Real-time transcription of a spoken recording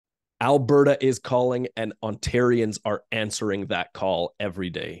Alberta is calling, and Ontarians are answering that call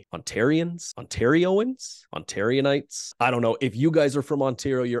every day. Ontarians, Ontarioans, Ontarianites. I don't know. If you guys are from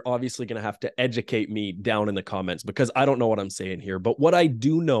Ontario, you're obviously going to have to educate me down in the comments because I don't know what I'm saying here. But what I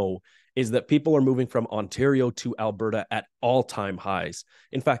do know is that people are moving from Ontario to Alberta at all-time highs.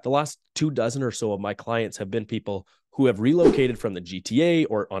 In fact, the last 24 or so of my clients have been people who have relocated from the GTA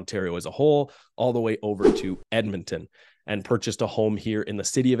or Ontario as a whole all the way over to Edmonton and purchased a home here in the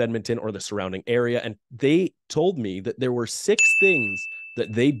city of Edmonton or the surrounding area. And they told me that there were 6 things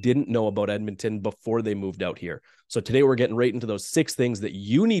that they didn't know about Edmonton before they moved out here. So today we're getting right into those 6 things that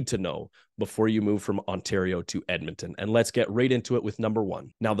you need to know before you move from Ontario to Edmonton. And let's get right into it with number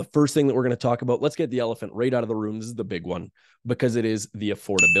 1. Now, the first thing that we're going to talk about, let's get the elephant right out of the room. This is the big one because it is the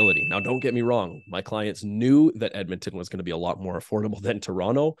affordability. Now, don't get me wrong. My clients knew that Edmonton was going to be a lot more affordable than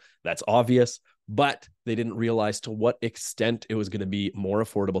Toronto. That's obvious. But they didn't realize to what extent it was going to be more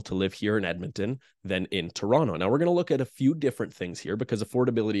affordable to live here in Edmonton than in Toronto. Now, we're going to look at a few different things here because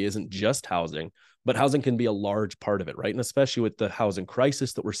affordability isn't just housing, but housing can be a large part of it, right? And especially with the housing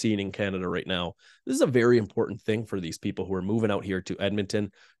crisis that we're seeing in Canada right now, this is a very important thing for these people who are moving out here to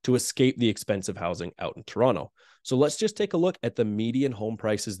Edmonton to escape the expensive housing out in Toronto. So let's just take a look at the median home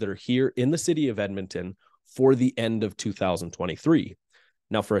prices that are here in the city of Edmonton for the end of 2023.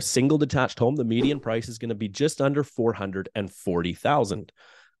 Now, for a single detached home, the median price is going to be just under $440,000.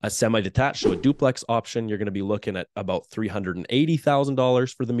 A semi-detached, so a duplex option, you're going to be looking at about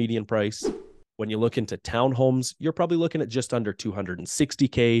 $380,000 for the median price. When you look into townhomes, you're probably looking at just under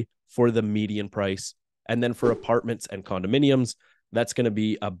 $260K for the median price. And then for apartments and condominiums, that's going to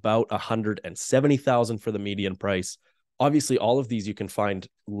be about $170,000 for the median price. Obviously, all of these you can find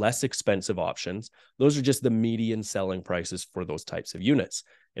less expensive options. Those are just the median selling prices for those types of units.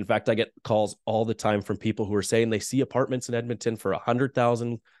 In fact, I get calls all the time from people who are saying they see apartments in Edmonton for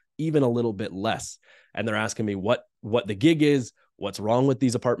 $100,000, even a little bit less. And they're asking me what the gig is, what's wrong with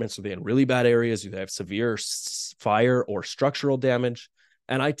these apartments. Are they in really bad areas? Do they have severe fire or structural damage?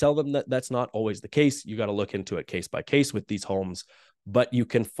 And I tell them that that's not always the case. You got to look into it case by case with these homes, but you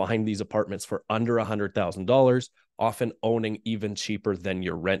can find these apartments for under $100,000, often owning even cheaper than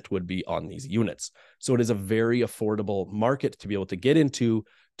your rent would be on these units. So it is a very affordable market to be able to get into,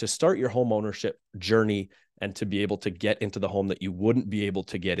 to start your home ownership journey, and to be able to get into the home that you wouldn't be able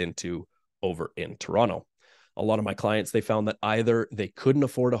to get into over in Toronto. A lot of my clients, they found that either they couldn't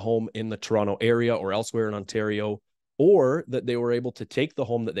afford a home in the Toronto area or elsewhere in Ontario, or that they were able to take the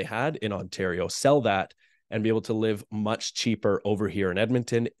home that they had in Ontario, sell that, and be able to live much cheaper over here in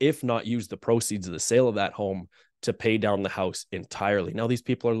Edmonton, if not use the proceeds of the sale of that home to pay down the house entirely. Now, these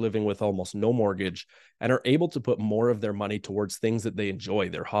people are living with almost no mortgage and are able to put more of their money towards things that they enjoy,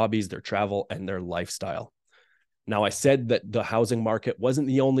 their hobbies, their travel, and their lifestyle. Now, I said that the housing market wasn't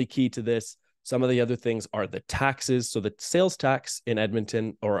the only key to this. Some of the other things are the taxes. So the sales tax in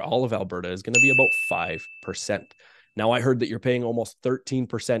Edmonton or all of Alberta is going to be about 5%. Now, I heard that you're paying almost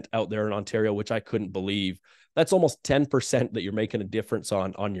 13% out there in Ontario, which I couldn't believe. That's almost 10% that you're making a difference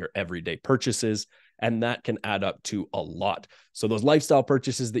on your everyday purchases. And that can add up to a lot. So those lifestyle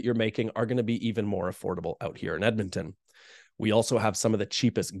purchases that you're making are going to be even more affordable out here in Edmonton. We also have some of the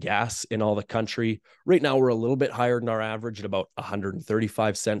cheapest gas in all the country. Right now, we're a little bit higher than our average at about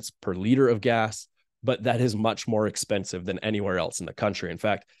 135 cents per liter of gas, but that is much more expensive than anywhere else in the country. In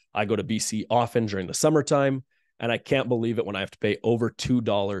fact, I go to BC often during the summertime, and I can't believe it when I have to pay over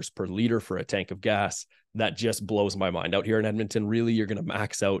 $2 per liter for a tank of gas. That just blows my mind. Out here in Edmonton, really, you're going to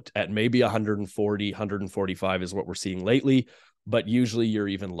max out at maybe 140, 145 is what we're seeing lately, but usually you're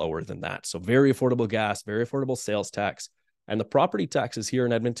even lower than that. So very affordable gas, very affordable sales tax, and the property taxes here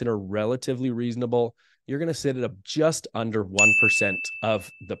in Edmonton are relatively reasonable. You're going to sit at just under 1% of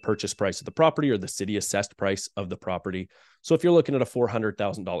the purchase price of the property or the city assessed price of the property. So if you're looking at a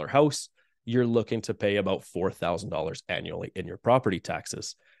 $400,000 house, you're looking to pay about $4,000 annually in your property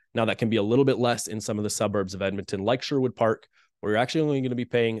taxes. Now, that can be a little bit less in some of the suburbs of Edmonton, like Sherwood Park, where you're actually only going to be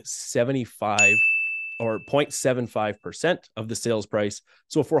paying 75 or 0.75% of the sales price.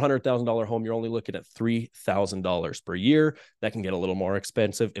 So a $400,000 home, you're only looking at $3,000 per year. That can get a little more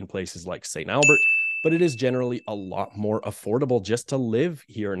expensive in places like St. Albert, but it is generally a lot more affordable just to live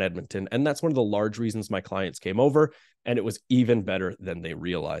here in Edmonton. And that's one of the large reasons my clients came over, and it was even better than they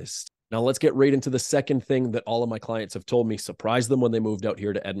realized. Now, let's get right into the second thing that all of my clients have told me surprised them when they moved out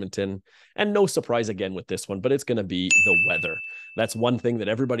here to Edmonton. And no surprise again with this one, but it's going to be the weather. That's one thing that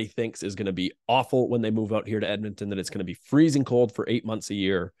everybody thinks is going to be awful when they move out here to Edmonton, that it's going to be freezing cold for 8 months a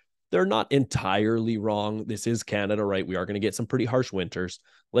year. They're not entirely wrong. This is Canada, right? We are going to get some pretty harsh winters.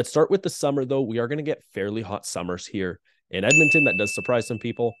 Let's start with the summer, though. We are going to get fairly hot summers here in Edmonton. That does surprise some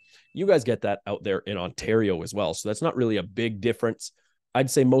people. You guys get that out there in Ontario as well. So that's not really a big difference. I'd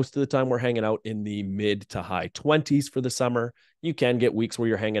say most of the time we're hanging out in the mid to high 20s for the summer. You can get weeks where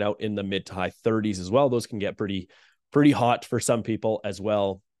you're hanging out in the mid to high 30s as well. Those can get pretty hot for some people as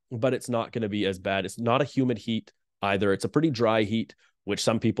well, but it's not going to be as bad. It's not a humid heat either. It's a pretty dry heat, which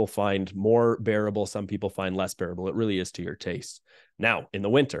some people find more bearable, some people find less bearable. It really is to your taste. Now, in the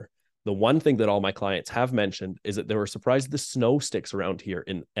winter, the one thing that all my clients have mentioned is that they were surprised the snow sticks around here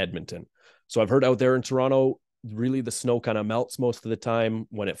in Edmonton. So I've heard out there in Toronto, really the snow kind of melts most of the time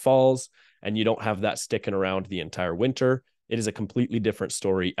when it falls, and you don't have that sticking around the entire winter. It is a completely different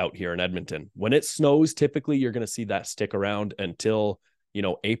story out here in Edmonton. When it snows, typically you're going to see that stick around until,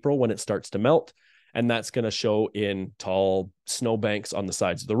 April, when it starts to melt. And that's going to show in tall snowbanks on the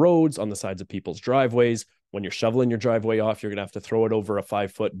sides of the roads, on the sides of people's driveways. When you're shoveling your driveway off, you're going to have to throw it over a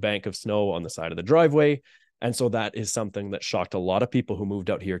 5-foot bank of snow on the side of the driveway. And so that is something that shocked a lot of people who moved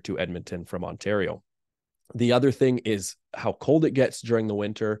out here to Edmonton from Ontario. The other thing is how cold it gets during the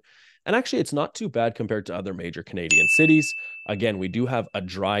winter. And actually, it's not too bad compared to other major Canadian cities. Again, we do have a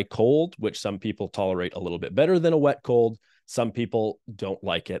dry cold, which some people tolerate a little bit better than a wet cold. Some people don't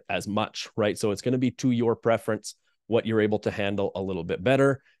like it as much, right? So it's going to be to your preference what you're able to handle a little bit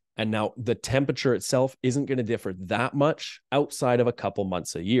better. And now the temperature itself isn't going to differ that much outside of a couple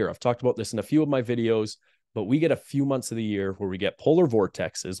months a year. I've talked about this in a few of my videos, but we get a few months of the year where we get polar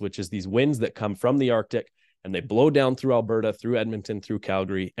vortexes, which is these winds that come from the Arctic and they blow down through Alberta, through Edmonton, through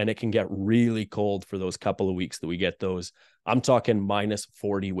Calgary, and it can get really cold for those couple of weeks that we get those. I'm talking minus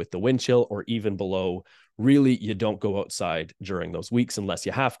 40 with the wind chill or even below. Really, you don't go outside during those weeks unless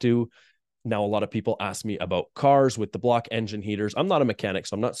you have to. Now, a lot of people ask me about cars with the block engine heaters. I'm not a mechanic,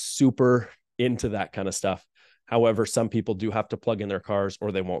 so I'm not super into that kind of stuff. However, some people do have to plug in their cars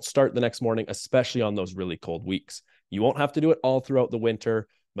or they won't start the next morning, especially on those really cold weeks. You won't have to do it all throughout the winter,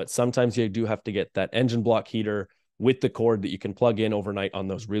 but sometimes you do have to get that engine block heater with the cord that you can plug in overnight on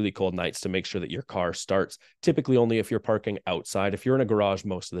those really cold nights to make sure that your car starts. Typically only if you're parking outside. If you're in a garage,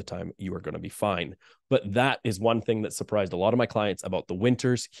 most of the time you are going to be fine. But that is one thing that surprised a lot of my clients about the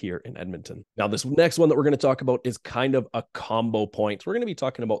winters here in Edmonton. Now, this next one that we're going to talk about is kind of a combo point. We're going to be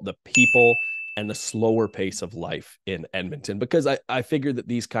talking about the people and the slower pace of life in Edmonton, because I figured that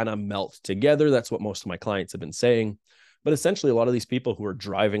these kind of melt together. That's what most of my clients have been saying. But essentially, a lot of these people who are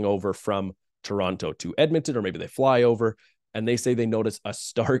driving over from Toronto to Edmonton, or maybe they fly over, and they say they notice a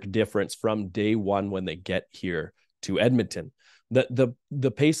stark difference from day one when they get here to Edmonton.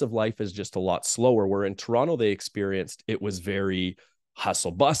 The pace of life is just a lot slower, where in Toronto they experienced it was very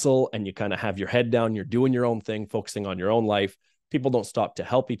hustle bustle, and you kind of have your head down, you're doing your own thing, focusing on your own life. People don't stop to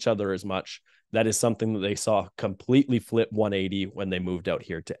help each other as much. That is something that they saw completely flip 180 when they moved out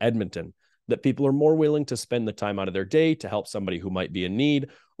here to Edmonton. That people are more willing to spend the time out of their day to help somebody who might be in need,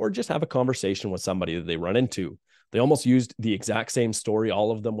 or just have a conversation with somebody that they run into. They almost used the exact same story,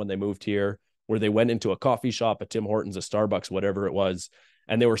 all of them, when they moved here, where they went into a coffee shop, a Tim Hortons, a Starbucks, whatever it was,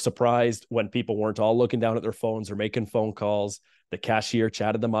 and they were surprised when people weren't all looking down at their phones or making phone calls. The cashier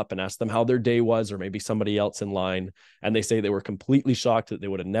chatted them up and asked them how their day was, or maybe somebody else in line. And they say they were completely shocked that they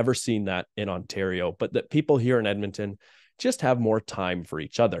would have never seen that in Ontario, but that people here in Edmonton just have more time for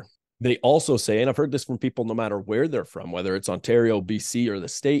each other. They also say, and I've heard this from people no matter where they're from, whether it's Ontario, BC, or the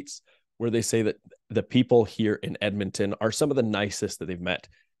States, where they say that the people here in Edmonton are some of the nicest that they've met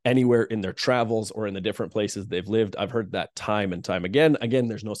anywhere in their travels or in the different places they've lived. I've heard that time and time again. Again,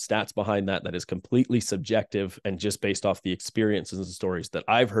 there's no stats behind that. That is completely subjective and just based off the experiences and stories that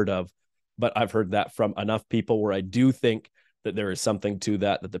I've heard of. But I've heard that from enough people where I do think that there is something to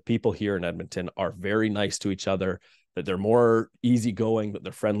that, that the people here in Edmonton are very nice to each other, that they're more easygoing, that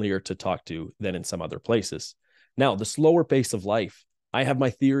they're friendlier to talk to than in some other places. Now, the slower pace of life, I have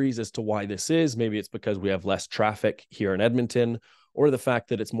my theories as to why this is. Maybe it's because we have less traffic here in Edmonton, or the fact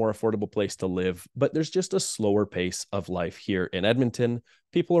that it's a more affordable place to live, but there's just a slower pace of life here in Edmonton.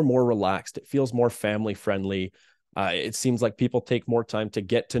 People are more relaxed. It feels more family friendly. It seems like people take more time to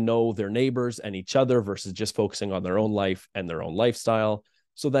get to know their neighbors and each other versus just focusing on their own life and their own lifestyle.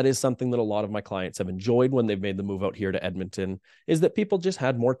 So that is something that a lot of my clients have enjoyed when they've made the move out here to Edmonton, is that people just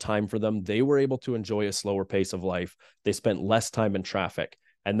had more time for them. They were able to enjoy a slower pace of life. They spent less time in traffic.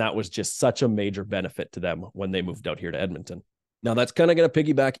 And that was just such a major benefit to them when they moved out here to Edmonton. Now, that's kind of going to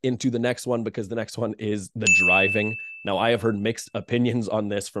piggyback into the next one, because the next one is the driving. Now, I have heard mixed opinions on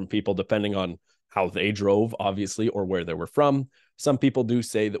this from people depending on how they drove, obviously, or where they were from. Some people do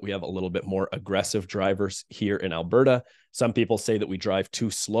say that we have a little bit more aggressive drivers here in Alberta. Some people say that we drive too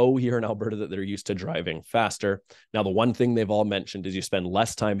slow here in Alberta, that they're used to driving faster. Now, the one thing they've all mentioned is you spend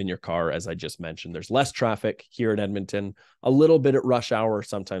less time in your car, as I just mentioned. There's less traffic here in Edmonton, a little bit at rush hour,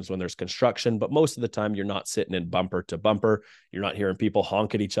 sometimes when there's construction, but most of the time you're not sitting in bumper to bumper. You're not hearing people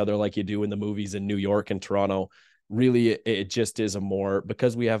honk at each other like you do in the movies in New York and Toronto. Really, it just is a more,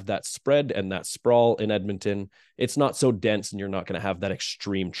 because we have that spread and that sprawl in Edmonton, it's not so dense and you're not going to have that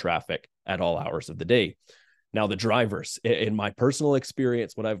extreme traffic at all hours of the day. Now, the drivers, in my personal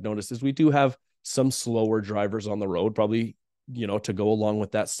experience, what I've noticed is we do have some slower drivers on the road, probably, to go along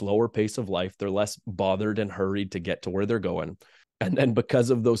with that slower pace of life. They're less bothered and hurried to get to where they're going. And then because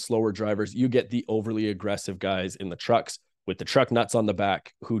of those slower drivers, you get the overly aggressive guys in the trucks with the truck nuts on the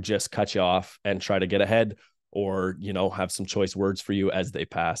back who just cut you off and try to get ahead, or, have some choice words for you as they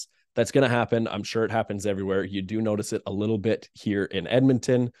pass. That's going to happen. I'm sure it happens everywhere. You do notice it a little bit here in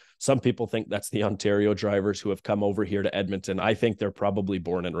Edmonton. Some people think that's the Ontario drivers who have come over here to Edmonton. I think they're probably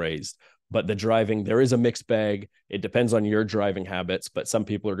born and raised. But the driving, there is a mixed bag. It depends on your driving habits, but some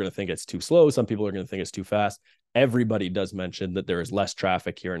people are going to think it's too slow. Some people are going to think it's too fast. Everybody does mention that there is less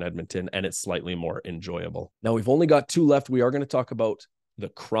traffic here in Edmonton and it's slightly more enjoyable. Now, we've only got 2 left. We are going to talk about the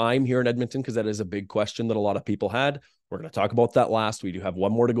crime here in Edmonton, because that is a big question that a lot of people had. We're going to talk about that last. We do have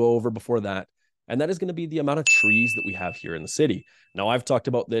one more to go over before that. And that is going to be the amount of trees that we have here in the city. Now, I've talked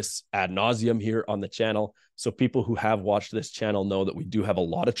about this ad nauseum here on the channel. So people who have watched this channel know that we do have a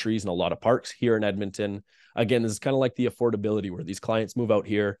lot of trees and a lot of parks here in Edmonton. Again, this is kind of like the affordability where these clients move out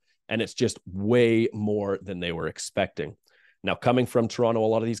here and it's just way more than they were expecting. Now, coming from Toronto, a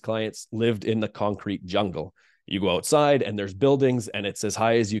lot of these clients lived in the concrete jungle. You go outside and there's buildings and it's as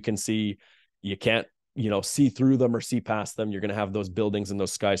high as you can see. You can't, see through them or see past them. You're going to have those buildings and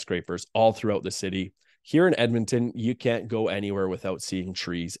those skyscrapers all throughout the city. Here in Edmonton, you can't go anywhere without seeing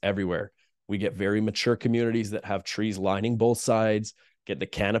trees everywhere. We get very mature communities that have trees lining both sides, get the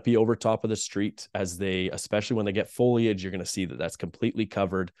canopy over top of the street especially when they get foliage, you're going to see that that's completely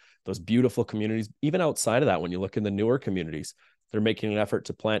covered. Those beautiful communities, even outside of that, when you look in the newer communities, they're making an effort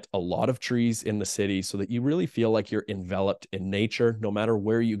to plant a lot of trees in the city so that you really feel like you're enveloped in nature, no matter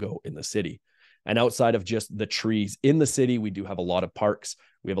where you go in the city. And outside of just the trees in the city, we do have a lot of parks.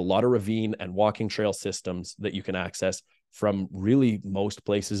 We have a lot of ravine and walking trail systems that you can access from really most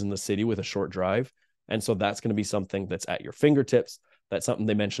places in the city with a short drive. And so that's going to be something that's at your fingertips. That's something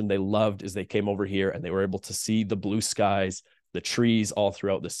they mentioned they loved is they came over here and they were able to see the blue skies, the trees all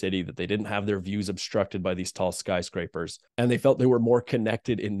throughout the city, that they didn't have their views obstructed by these tall skyscrapers. And they felt they were more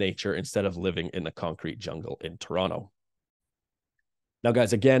connected in nature instead of living in the concrete jungle in Toronto. Now,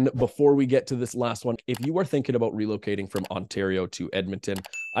 guys, again, before we get to this last one, if you are thinking about relocating from Ontario to Edmonton,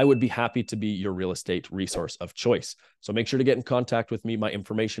 I would be happy to be your real estate resource of choice. So make sure to get in contact with me. My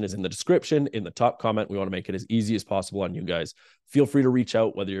information is in the description, in the top comment. We want to make it as easy as possible on you guys. Feel free to reach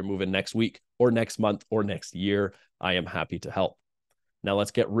out, whether you're moving next week or next month or next year. I am happy to help. Now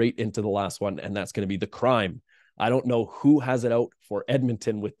let's get right into the last one, and that's going to be the crime. I don't know who has it out for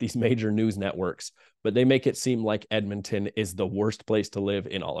Edmonton with these major news networks, but they make it seem like Edmonton is the worst place to live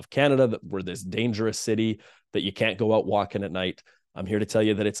in all of Canada, that we're this dangerous city, that you can't go out walking at night. I'm here to tell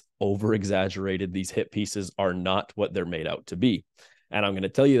you that it's over-exaggerated. These hit pieces are not what they're made out to be. And I'm going to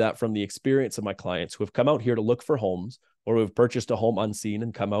tell you that from the experience of my clients who have come out here to look for homes, or who have purchased a home unseen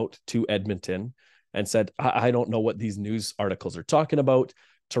and come out to Edmonton and said, I don't know what these news articles are talking about.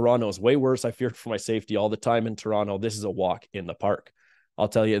 Toronto is way worse. I feared for my safety all the time in Toronto. This is a walk in the park. I'll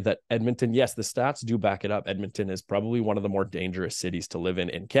tell you that Edmonton, yes, the stats do back it up. Edmonton is probably one of the more dangerous cities to live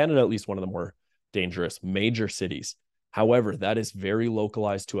in Canada, at least one of the more dangerous major cities. However, that is very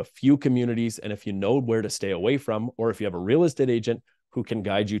localized to a few communities. And if you know where to stay away from, or if you have a real estate agent who can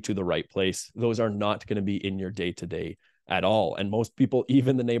guide you to the right place, those are not going to be in your day-to-day at all. And most people,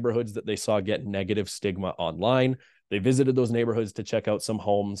 even the neighborhoods that they saw get negative stigma online, they visited those neighborhoods to check out some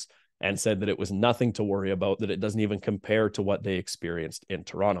homes and said that it was nothing to worry about, that it doesn't even compare to what they experienced in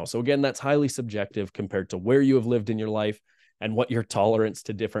Toronto. So again, that's highly subjective compared to where you have lived in your life and what your tolerance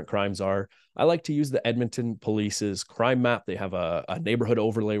to different crimes are. I like to use the Edmonton Police's crime map. They have a neighborhood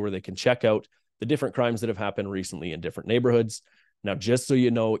overlay where they can check out the different crimes that have happened recently in different neighborhoods. Now, just so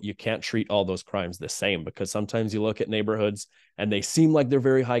you know, you can't treat all those crimes the same, because sometimes you look at neighborhoods and they seem like they're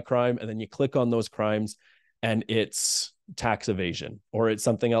very high crime, and then you click on those crimes and it's tax evasion, or it's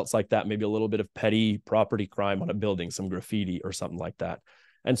something else like that, maybe a little bit of petty property crime on a building, some graffiti or something like that.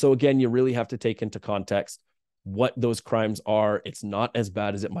 And so again, you really have to take into context what those crimes are. It's not as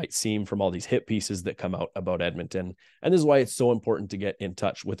bad as it might seem from all these hit pieces that come out about Edmonton. And this is why it's so important to get in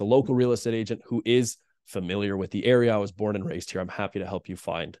touch with a local real estate agent who is familiar with the area. I was born and raised here. I'm happy to help you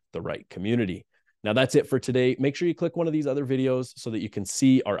find the right community. Now that's it for today. Make sure you click one of these other videos so that you can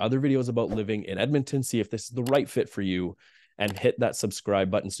see our other videos about living in Edmonton, see if this is the right fit for you, and hit that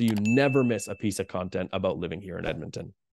subscribe button so you never miss a piece of content about living here in Edmonton.